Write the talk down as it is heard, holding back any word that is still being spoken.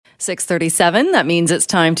6:37. That means it's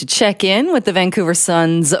time to check in with the Vancouver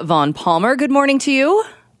Sun's Vaughn Palmer. Good morning to you.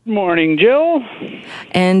 Morning, Jill.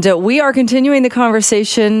 And we are continuing the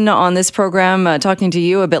conversation on this program, talking to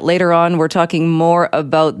you a bit later on. We're talking more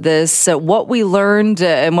about this, what we learned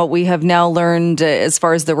and what we have now learned as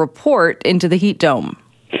far as the report into the heat dome.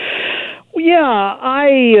 Yeah,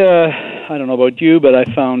 I don't know about you, but I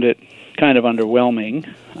found it kind of underwhelming.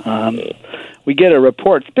 We get a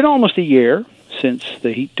report. It's been almost a year since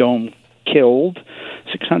the heat dome killed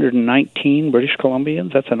 619 British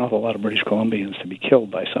Columbians. That's an awful lot of British Columbians to be killed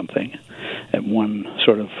by something at one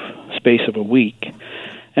sort of space of a week.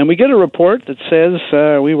 And we get a report that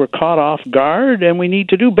says we were caught off guard and we need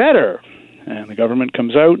to do better. And the government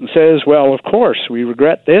comes out and says, well, of course, we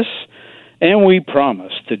regret this and we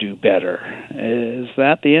promise to do better. Is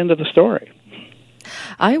that the end of the story?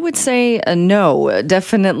 I would say no,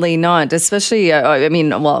 definitely not. Especially,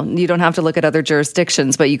 you don't have to look at other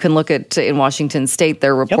jurisdictions, but you can look at in Washington State,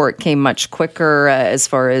 their report came much quicker as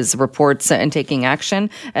far as reports and taking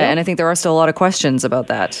action. And I think there are still a lot of questions about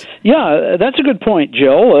that. Yeah, that's a good point,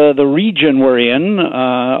 Jill. The region we're in,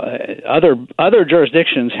 other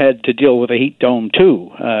jurisdictions had to deal with a heat dome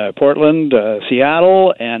too. Portland,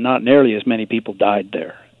 Seattle, and not nearly as many people died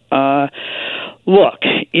there. Look,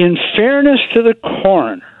 in fairness to the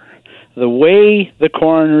coroner, the way the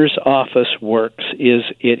coroner's office works is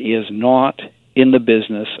it is not in the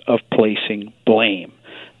business of placing blame.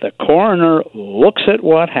 The coroner looks at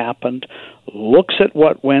what happened, looks at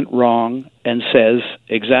what went wrong, and says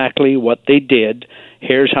exactly what they did.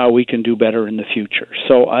 Here's how we can do better in the future.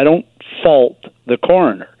 So I don't fault the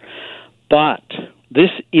coroner, but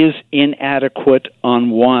this is inadequate on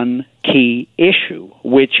one key issue,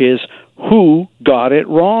 which is who got it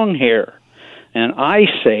wrong here. And I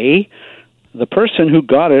say the person who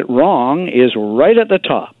got it wrong is right at the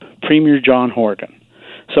top, Premier John Horgan.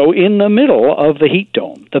 So in the middle of the heat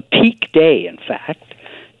dome, the peak day, in fact,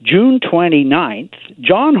 June 29th,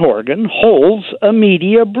 John Horgan holds a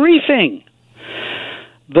media briefing.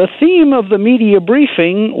 The theme of the media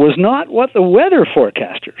briefing was not what the weather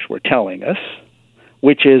forecasters were telling us,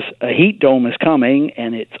 which is a heat dome is coming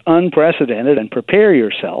and it's unprecedented and prepare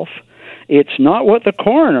yourself. It's not what the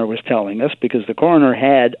coroner was telling us, because the coroner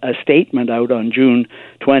had a statement out on June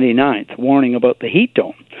 29th warning about the heat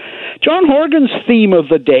dome. John Horgan's theme of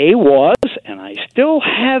the day was, and I still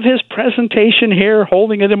have his presentation here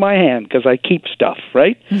holding it in my hand because I keep stuff,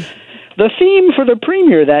 right? The theme for the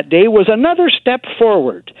Premier that day was another step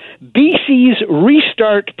forward. BC's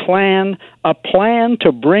restart plan, a plan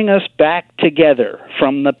to bring us back together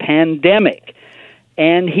from the pandemic.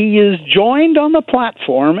 And he is joined on the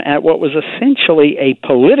platform at what was essentially a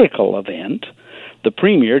political event, the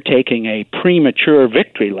Premier taking a premature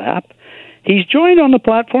victory lap. He's joined on the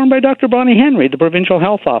platform by Dr. Bonnie Henry, the provincial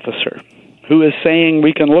health officer, who is saying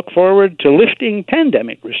we can look forward to lifting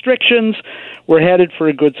pandemic restrictions. We're headed for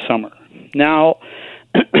a good summer. Now,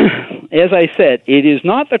 as I said, it is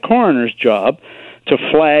not the coroner's job to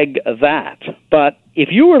flag that. But if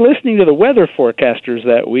you were listening to the weather forecasters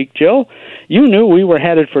that week, Jill, you knew we were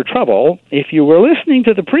headed for trouble. If you were listening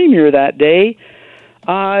to the Premier that day,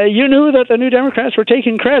 you knew that the New Democrats were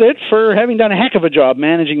taking credit for having done a heck of a job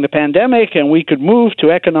managing the pandemic and we could move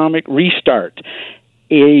to economic restart.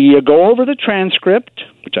 You go over the transcript,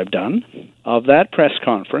 which I've done, of that press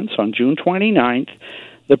conference on June 29th.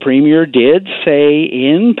 The Premier did say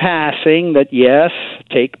in passing that, yes,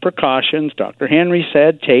 take precautions. Dr. Henry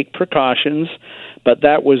said take precautions, but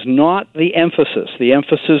that was not the emphasis. The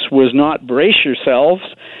emphasis was not brace yourselves.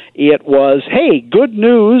 It was, hey, good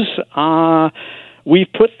news,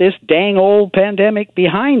 we've put this dang old pandemic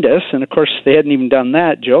behind us. And, of course, they hadn't even done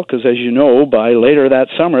that, Jill, because, as you know, by later that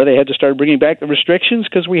summer, they had to start bringing back the restrictions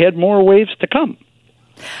because we had more waves to come.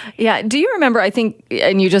 Yeah. Do you remember, I think,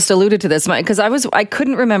 and you just alluded to this, because I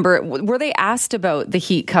couldn't remember, were they asked about the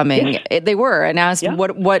heat coming? Yes. They were, and asked,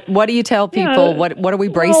 what do you tell people? What are we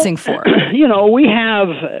bracing for? You know, we have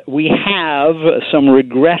some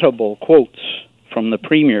regrettable quotes from the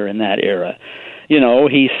Premier in that era. You know,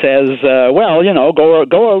 he says,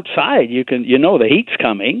 go outside. You know the heat's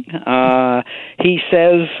coming. He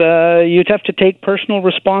says you'd have to take personal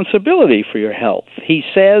responsibility for your health. He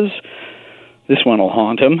says, this one will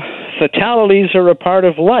haunt him, fatalities are a part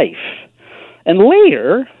of life. And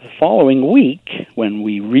later, the following week, when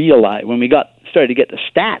we started to get the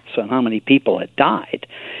stats on how many people had died,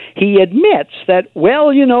 he admits that,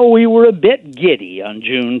 we were a bit giddy on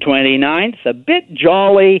June 29th, a bit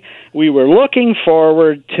jolly. We were looking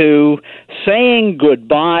forward to saying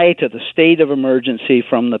goodbye to the state of emergency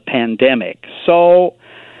from the pandemic. So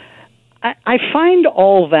I find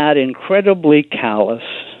all that incredibly callous.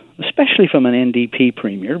 especially from an NDP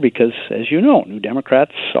premier, because, as you know, New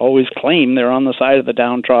Democrats always claim they're on the side of the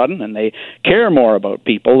downtrodden and they care more about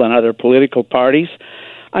people than other political parties.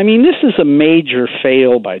 I mean, this is a major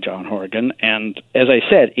fail by John Horgan, and as I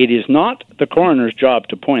said, it is not the coroner's job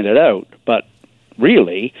to point it out, but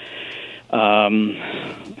really,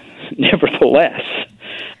 nevertheless,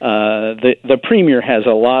 the premier has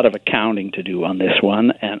a lot of accounting to do on this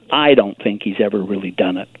one, and I don't think he's ever really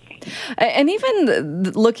done it. And even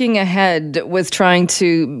looking ahead with trying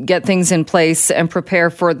to get things in place and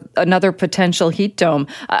prepare for another potential heat dome,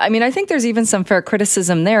 I mean, I think there's even some fair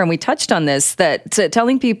criticism there. And we touched on this, that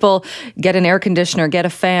telling people, get an air conditioner, get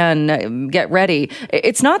a fan, get ready.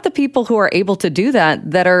 It's not the people who are able to do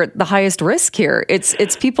that are the highest risk here.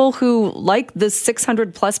 It's people who, like the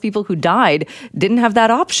 600 plus people who died, didn't have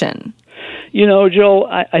that option. You know, Joel,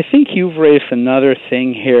 I think you've raised another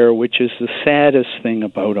thing here, which is the saddest thing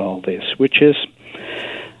about all this, which is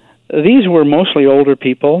these were mostly older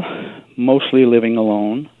people, mostly living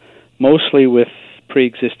alone, mostly with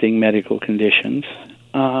pre-existing medical conditions.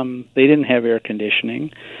 They didn't have air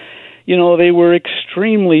conditioning. You know, they were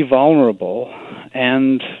extremely vulnerable,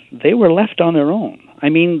 and they were left on their own. I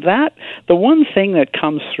mean, the one thing that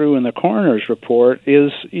comes through in the coroner's report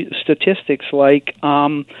is statistics like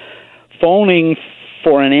phoning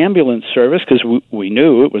for an ambulance service, because we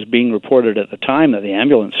knew it was being reported at the time that the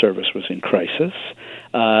ambulance service was in crisis,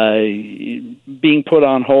 being put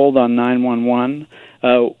on hold on 911,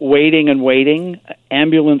 waiting and waiting,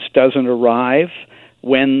 ambulance doesn't arrive.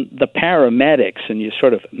 When the paramedics, and you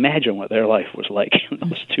sort of imagine what their life was like in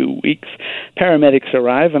those 2 weeks, paramedics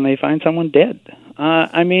arrive and they find someone dead.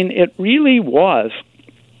 I mean, it really was,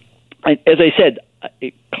 as I said,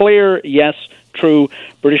 clear, yes, true,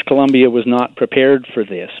 British Columbia was not prepared for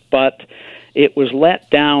this, but it was let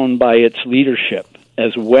down by its leadership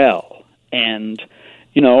as well. And,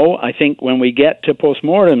 you know, I think when we get to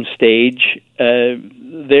postmortem stage,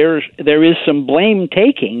 there is some blame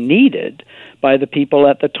taking needed by the people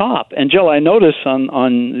at the top. And Jill, I notice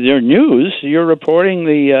on your news, you're reporting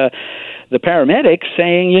the paramedics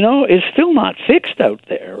saying, you know, it's still not fixed out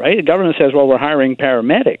there, right? The government says, well, we're hiring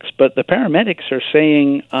paramedics, but the paramedics are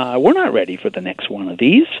saying, we're not ready for the next one of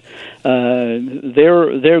these.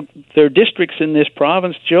 There are districts in this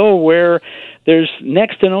province, Jill, where there's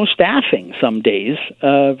next to no staffing some days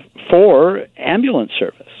for ambulance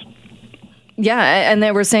service. Yeah, and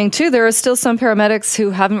they were saying, too, there are still some paramedics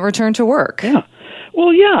who haven't returned to work. Yeah.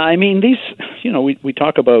 Well, yeah, I mean, these, you know, we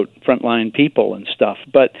talk about frontline people and stuff,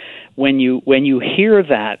 but when you hear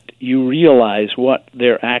that, you realize what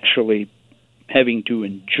they're actually having to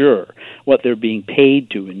endure, what they're being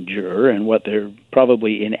paid to endure, and what they're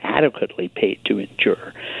probably inadequately paid to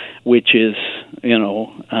endure, which is, you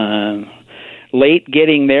know, late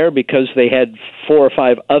getting there because they had 4 or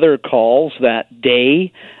 5 other calls that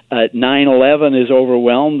day. 9/11 is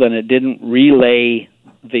overwhelmed and it didn't relay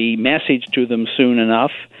the message to them soon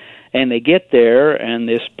enough, and they get there and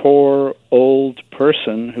this poor old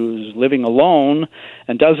person who's living alone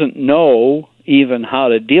and doesn't know even how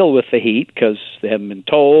to deal with the heat because they haven't been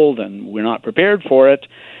told and we're not prepared for it,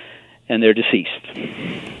 and they're deceased.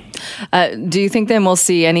 Do you think then we'll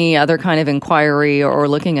see any other kind of inquiry or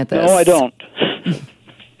looking at this? No, I don't.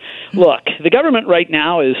 Look, the government right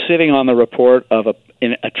now is sitting on the report of a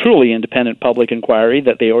truly independent public inquiry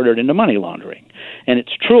that they ordered into money laundering. And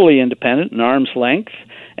it's truly independent, an arm's length,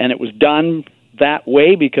 and it was done that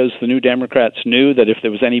way because the New Democrats knew that if there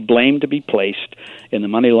was any blame to be placed in the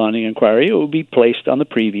money laundering inquiry, it would be placed on the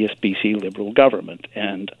previous BC Liberal government.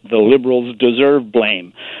 And the Liberals deserve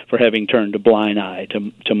blame for having turned a blind eye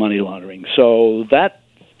to money laundering. So that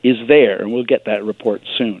is there, and we'll get that report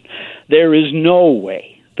soon. There is no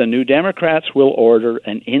way the New Democrats will order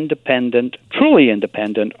an independent, truly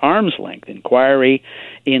independent, arm's-length inquiry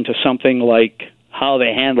into something like how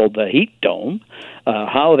they handled the heat dome,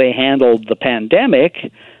 how they handled the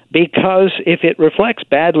pandemic, because if it reflects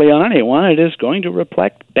badly on anyone, it is going to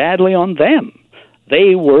reflect badly on them.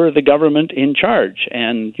 They were the government in charge.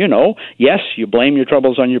 And, you know, yes, you blame your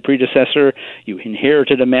troubles on your predecessor, you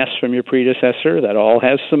inherited a mess from your predecessor, that all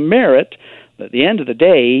has some merit. At the end of the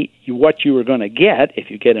day, what you are going to get,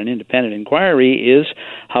 if you get an independent inquiry, is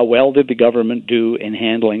how well did the government do in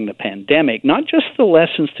handling the pandemic? Not just the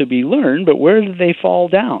lessons to be learned, but where did they fall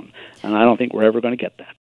down? And I don't think we're ever going to get that.